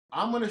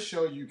I'm going to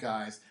show you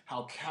guys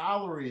how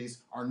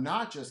calories are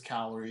not just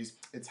calories,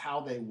 it's how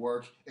they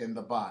work in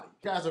the body.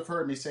 You guys have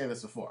heard me say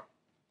this before.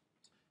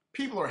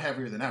 People are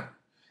heavier than ever,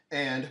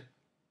 and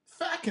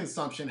fat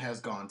consumption has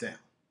gone down,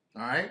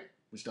 all right?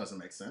 Which doesn't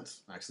make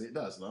sense. Actually, it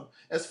does, though.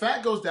 As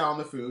fat goes down in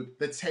the food,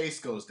 the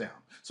taste goes down.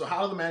 So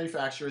how do the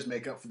manufacturers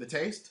make up for the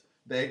taste?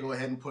 They go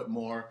ahead and put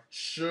more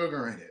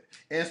sugar in it,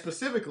 and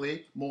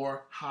specifically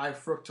more high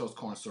fructose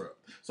corn syrup.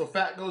 So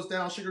fat goes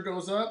down, sugar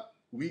goes up,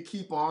 we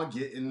keep on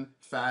getting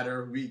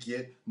fatter, we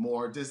get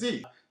more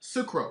disease.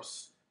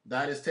 Sucrose,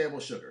 that is table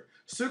sugar.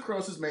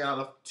 Sucrose is made out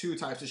of two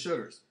types of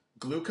sugars,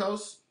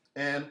 glucose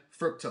and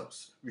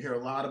fructose. We hear a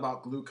lot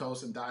about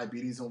glucose and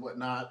diabetes and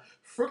whatnot.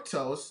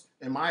 Fructose,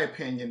 in my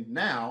opinion,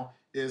 now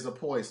is a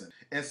poison.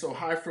 And so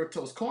high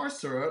fructose corn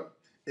syrup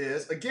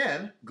is,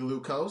 again,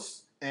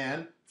 glucose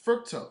and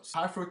fructose.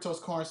 High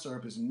fructose corn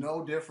syrup is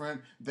no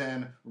different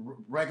than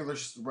regular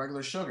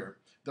sugar.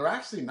 They're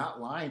actually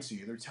not lying to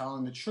you. They're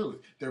telling the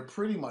truth. They're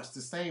pretty much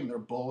the same. They're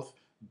both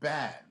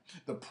bad.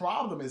 The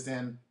problem is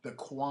in the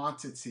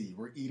quantity.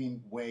 We're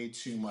eating way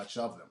too much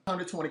of them.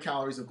 120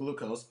 calories of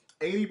glucose,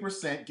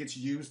 80% gets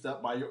used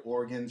up by your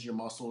organs, your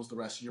muscles, the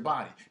rest of your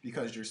body,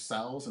 because your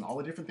cells and all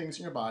the different things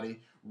in your body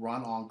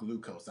run on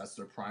glucose. That's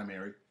their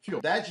primary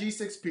fuel. That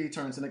G6P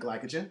turns into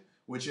glycogen,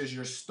 which is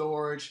your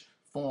storage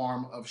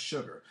form of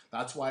sugar.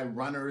 That's why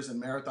runners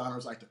and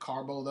marathoners like to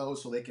carbo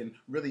those so they can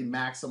really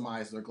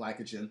maximize their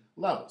glycogen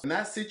levels. And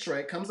that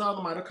citrate comes out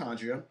of the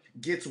mitochondria,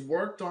 gets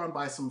worked on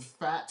by some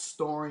fat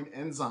storing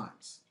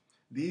enzymes.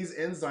 These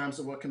enzymes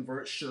are what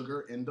convert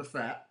sugar into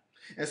fat.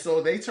 And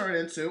so they turn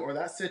into, or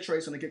that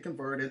citrate's going to get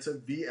converted into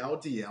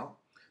VLDL.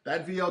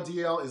 That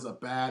VLDL is a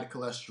bad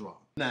cholesterol.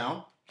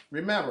 Now,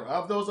 remember,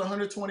 of those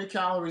 120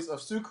 calories of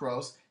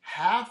sucrose,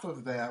 half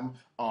of them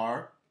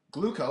are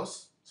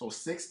glucose, so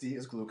 60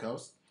 is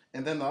glucose,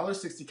 and then the other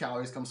 60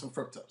 calories comes from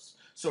fructose.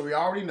 So we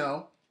already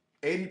know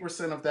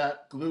 80% of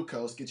that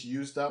glucose gets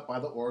used up by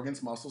the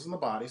organs, muscles, and the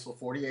body, so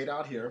 48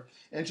 out here,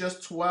 and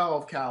just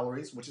 12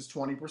 calories, which is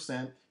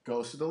 20%,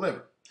 goes to the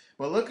liver.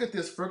 But look at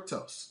this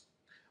fructose.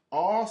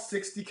 All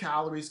 60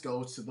 calories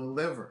goes to the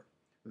liver.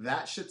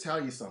 That should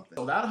tell you something.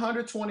 So that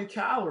 120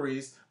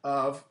 calories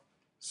of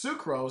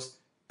sucrose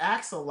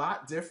acts a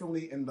lot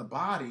differently in the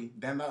body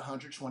than the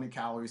 120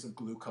 calories of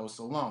glucose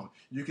alone.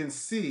 You can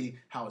see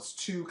how it's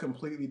two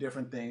completely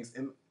different things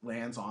and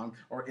lands on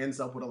or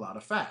ends up with a lot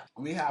of fat.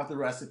 We have the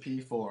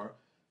recipe for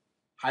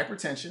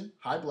hypertension,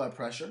 high blood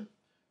pressure,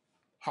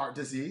 heart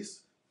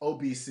disease,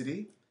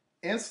 obesity,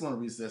 insulin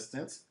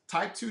resistance,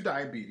 type 2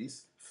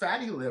 diabetes,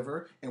 fatty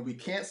liver, and we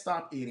can't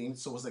stop eating.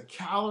 So is a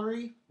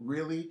calorie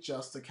really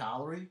just a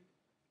calorie?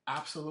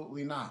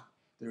 Absolutely not.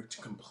 They're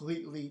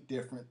completely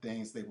different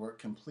things. They work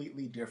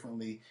completely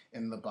differently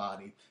in the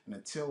body. And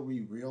until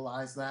we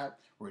realize that,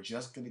 we're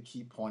just going to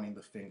keep pointing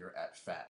the finger at fat.